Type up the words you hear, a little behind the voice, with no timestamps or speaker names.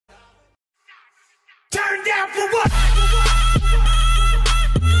Turn down for what?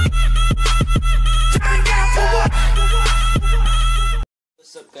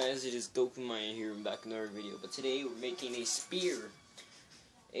 What's up, guys? It is Gokumai here and back in another video. But today we're making a spear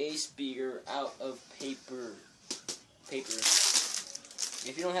out of paper.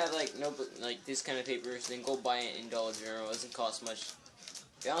 If you don't have like this kind of paper, then go buy it in Dollar General. It doesn't cost much.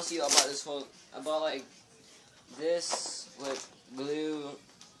 To be honest with you, I bought like this with glue,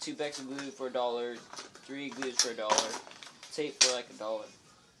 2 packs of glue for $1, 3 glues for $1, tape for like $1,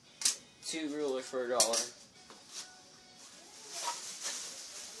 2 rulers for $1.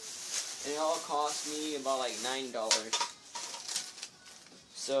 And it all cost me about like $9.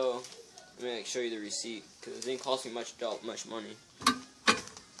 So I'm gonna show you the receipt because it didn't cost me much money.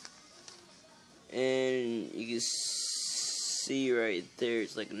 And you can see right there,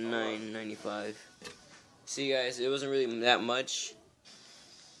 it's like $9.95. See, guys, it wasn't really that much.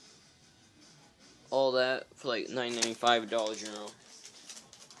 All that for like $9.95 Dollar General.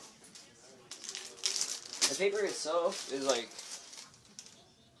 The paper itself is like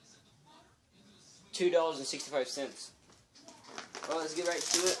 $2.65. Well, let's get right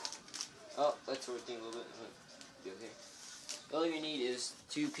to it. Oh, that's working a little bit. Be okay. All you need is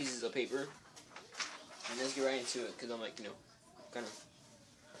 2 pieces of paper, and let's get right into it. Cause I'm like,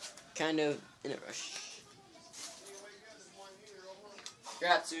 kind of in a rush.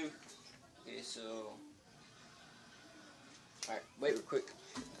 Got to. Okay, so, alright, wait real quick,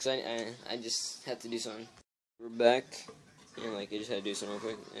 cause I just had to do something. We're back, and like I just had to do something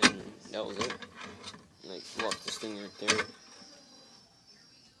real quick, and that was it. Like, lock this thing right there.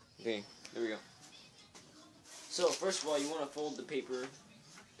 Okay, there we go. So, first of all, you want to fold the paper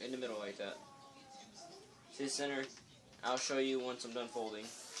in the middle like that. To the center. I'll show you once I'm done folding.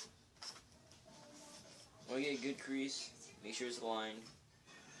 Want to get a good crease. Make sure it's aligned.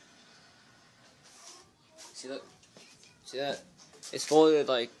 See, look. See that? It's folded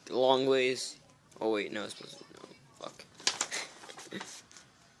like long ways. Oh wait, no, it's supposed to. No, fuck.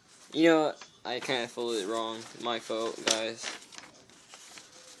 You know what? I kind of folded it wrong. My fault, guys.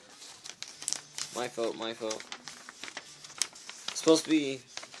 My fault. It's supposed to be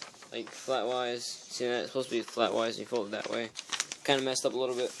like flatwise. See that? It's supposed to be flatwise and you fold it that way. Kind of messed up a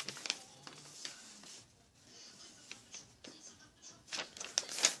little bit.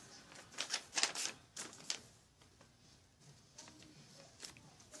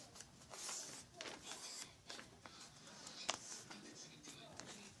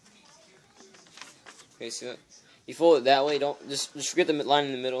 Okay, see that? You fold it that way. Don't just forget the line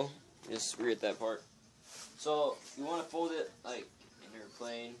in the middle. Just forget that part. So you want to fold it like in your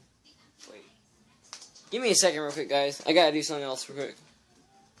plane. Wait, give me a second, real quick, guys. I gotta do something else real quick.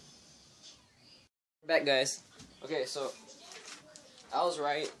 Back, guys. Okay, so I was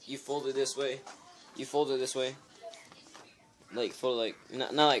right. You fold it this way. You fold it this way. Like fold it like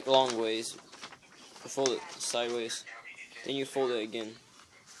not like long ways. You fold it sideways. Then you fold it again.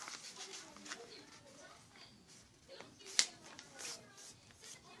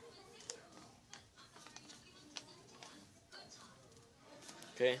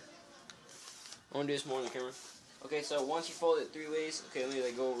 Okay, I want to do this more on the camera. Okay, so once you fold it 3 ways, okay, let me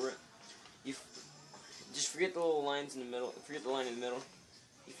like go over it. You just forget the little lines in the middle. Forget the line in the middle.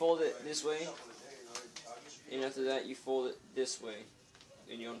 You fold it this way, and after that, you fold it this way.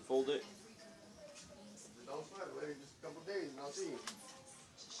 Then you unfold it. Don't sweat, wait just a couple days and I'll see you.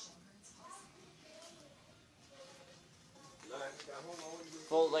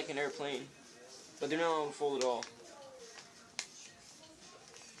 Fold like an airplane, but they're not unfolded at all.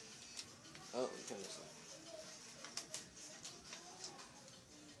 Oh, turn this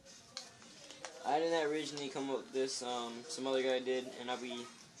on. I didn't originally come up with this. Some other guy did, and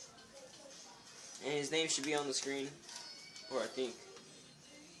his name should be on the screen, or I think.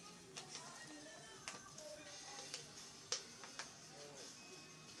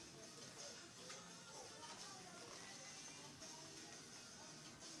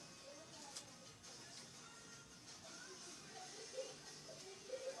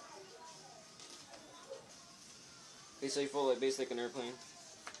 Okay, so you fold it basically like an airplane.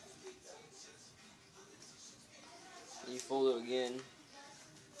 You fold it again.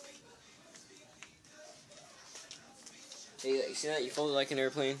 Hey, you see that? You fold it like an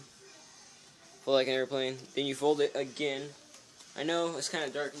airplane. Fold it like an airplane. Then you fold it again. I know it's kind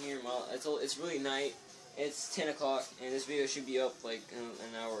of dark in here. It's really night. It's 10 o'clock, and this video should be up like in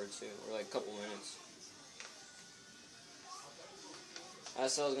an hour or 2, or like a couple minutes. I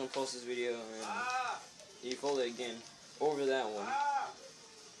said I was gonna post this video, and you fold it again over that one.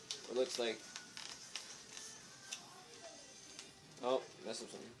 It looks like. Oh, messed up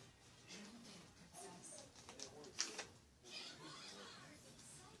something.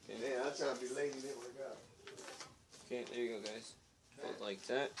 lady didn't work out. Okay, there you go, guys. Fold like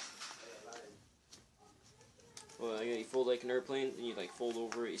that. Well, you fold like an airplane, and you like fold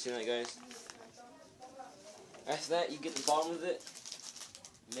over it. You see that, guys? After that, you get the bottom of it,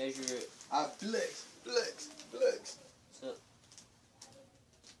 measure it. I flex. So,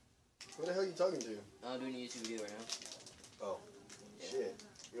 Who the hell are you talking to? I'm doing a YouTube video right now. Oh, Yeah. shit.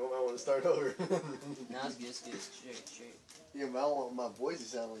 You might want to start over. Now it's good, it's good. Straight. Yeah, but I don't want my voice to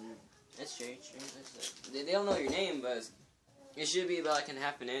sound like you. That's straight. That's it. They don't know your name, but it should be about like a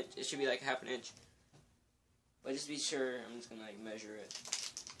half an inch. It should be like half an inch. But just be sure, I'm just gonna like measure it.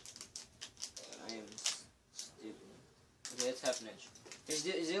 I am stupid. Okay, that's half an inch.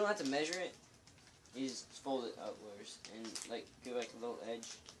 You don't have to measure it. You just fold it outwards and like give like a little edge.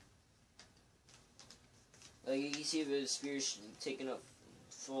 Like you can see the spear's taking up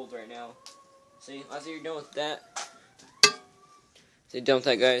fold right now. See, after you're done with that,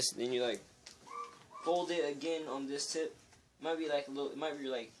 guys, then you like fold it again on this tip. Might be like a little. It might be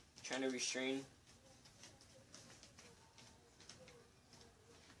like trying to restrain.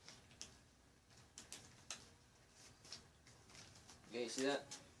 Okay, see that?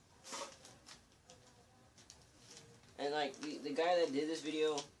 And like the guy that did this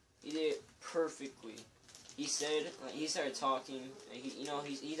video, he did it perfectly. He said, like, he started talking, and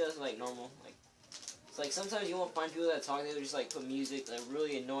he does like normal, like, it's like sometimes you won't find people that talk, they just like put music, like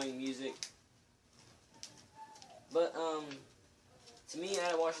really annoying music. But to me, I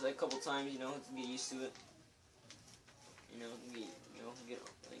had to watch it like a couple times, to get used to it. Get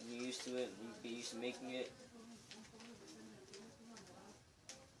used to it, and get used to making it.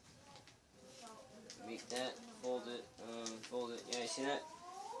 Make that, fold it. Yeah, you see that?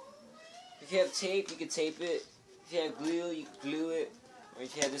 If you have tape, you can tape it. If you have glue, you can glue it. Or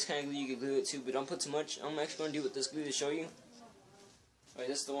if you have this kind of glue, you can glue it too. But don't put too much. I'm actually going to do with this glue to show you. Alright,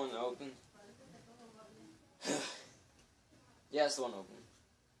 this is the one I opened. Yeah, it's the one I opened.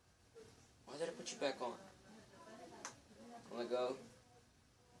 Why did I put you back on? Let go.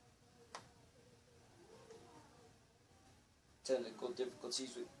 Technical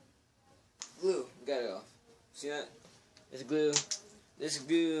difficulties with glue. Got it off. See that? It's glue. This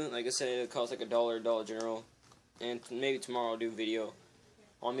glue, like I said, it costs like $1 Dollar General. And maybe tomorrow I'll do a video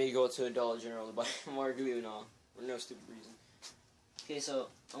on me go to a Dollar General to buy more glue and all. For no stupid reason. Okay, so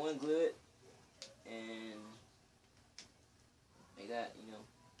I'm going to glue it. And like that,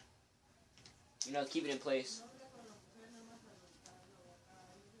 keep it in place.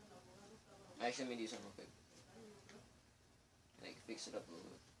 Actually, let me do something real quick. Like, fix it up a little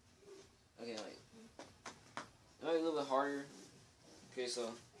bit. Okay, like, it might be a little bit harder. Okay,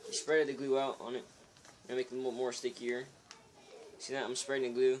 so you spread the glue out on it and make it a little more stickier. See that? I'm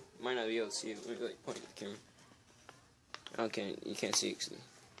spreading the glue. You might not be able to see it. Let me like point at the camera. Okay, you can't see it actually.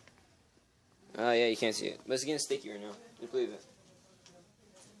 Yeah, you can't see it. But it's getting stickier now. Just believe it.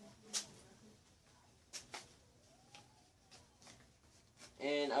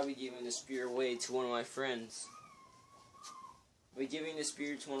 And I'll be giving the spear away to one of my friends. I'll be giving the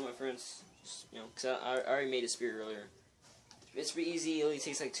spear to one of my friends. Just, because I already made a spear earlier. It's pretty easy. It only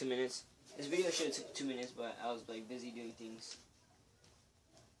takes like 2 minutes. This video should have took 2 minutes, but I was like busy doing things.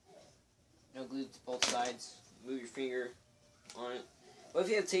 Glue to both sides. Move your finger on it. But if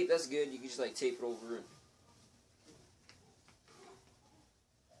you have tape, that's good. You can just like tape it over it.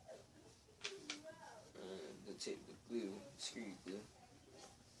 The tape, the glue. Screw you, glue.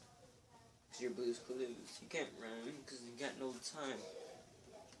 Cause your blues clues. You can't rhyme because you got no time.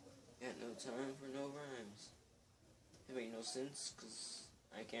 You got no time for no rhymes. It make no sense because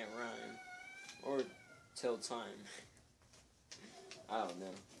I can't rhyme or tell time. I don't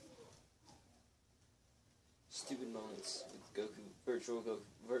know. Stupid moments with Goku, Virtual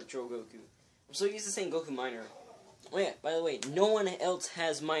Goku. I'm so used to saying Goku Minor. Oh yeah, by the way, no one else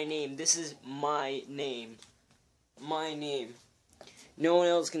has my name. This is my name. My name. No one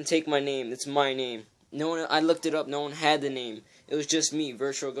else can take my name. It's my name. No one. I looked it up. No one had the name. It was just me,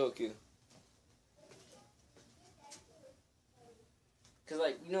 Virtual Goku. Cause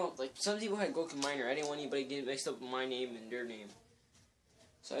like some people had Goku Minor. I didn't want anybody to get mixed up with my name and their name,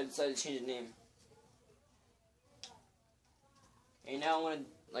 so I decided to change the name. And now I want to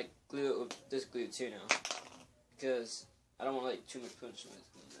like glue it with this glue too now, because I don't want like too much punishment.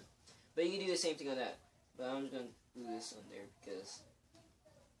 But you can do the same thing on that. But I'm just gonna glue this on there because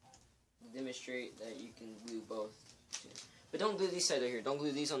to demonstrate that you can glue both. But don't glue these sides right here. Don't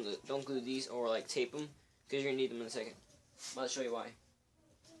glue these on the. Don't glue these or like tape them because you're gonna need them in a second. But I'll show you why.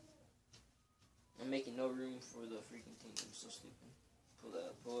 I'm making no room for the freaking thing. I'm so stupid. Pull that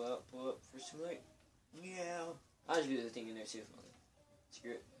up, pull up, pull up. First too late. Yeah. I'll just do the thing in there too.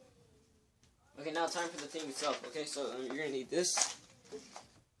 Screw it. Okay, now time for the thing itself. Okay, so you're gonna need this.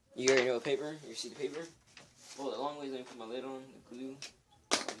 You already know the paper. You see the paper. Fold it a long way. Let me put my lid on the glue.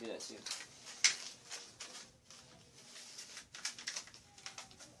 I'll do that too.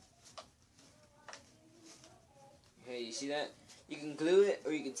 Okay, you see that? You can glue it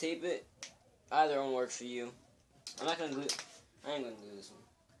or you can tape it. Either one works for you. I'm not gonna glue. I ain't gonna glue this one.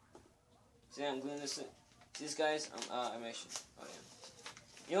 See, I'm gluing this. See this, guys? I'm actually. Oh yeah.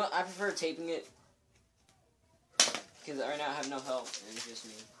 You know what? I prefer taping it because right now I have no help and it's just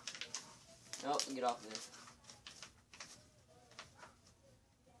me. Nope, get off of this.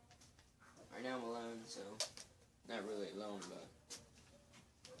 Right now I'm alone, so not really alone, but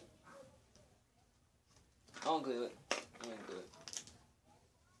I'll glue it. I'm gonna glue it.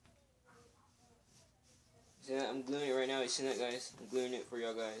 See that? I'm gluing it right now. You see that, guys? I'm gluing it for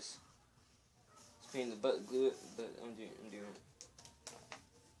y'all guys. It's pain in the butt to glue it, but I'm doing it.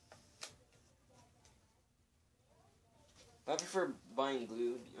 I prefer buying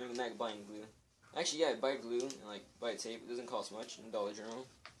glue. I mean, not buying glue. Actually, yeah, buy glue and like buy tape. It doesn't cost much in Dollar General.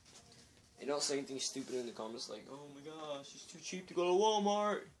 And don't say anything stupid in the comments like, "Oh my gosh, it's too cheap to go to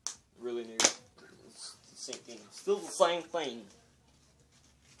Walmart." Really, nigga. It's the same thing. Still the same thing.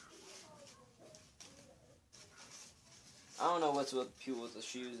 I don't know what's with people with the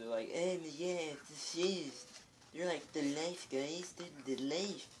shoes. They're like, "Hey, yeah, the shoes. They're like the life, guys. They're the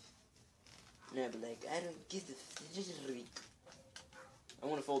life." No, but like, I don't give a. I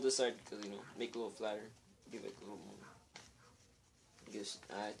want to fold this side because, you know, make it a little flatter. Give it a little more.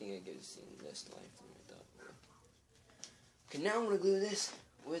 I think it gives it less life than I thought. Okay, now I'm going to glue this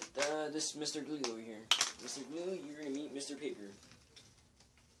with this Mr. Glue over here. Mr. Glue, you're going to meet Mr. Paper.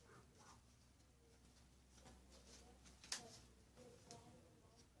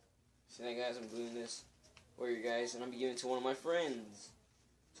 See that, guys? I'm gluing this for you guys, and I'm giving it to one of my friends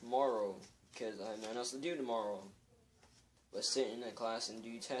tomorrow because I have nothing else to do tomorrow. Let's sit in a class and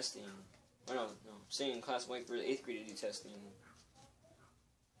do testing. Oh, no, sit in class and wait for the 8th grade to do testing.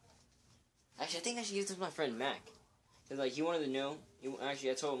 Actually, I think I should give this to my friend Mac. Because, like, he wanted to know.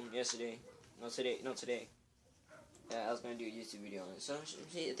 Actually, I told him yesterday. No, today. Yeah, I was going to do a YouTube video on it. So,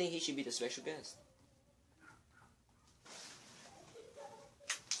 I think he should be the special guest.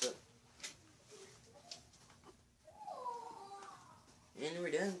 So, and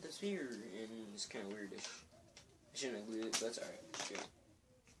we're done with the sphere. And it's kind of weirdish. I shouldn't have glued it, but that's alright. Sure.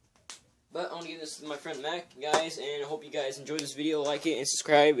 But I want to give this to my friend Mac, guys, and I hope you guys enjoyed this video, like it, and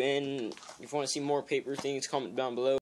subscribe, and if you want to see more paper things, comment down below.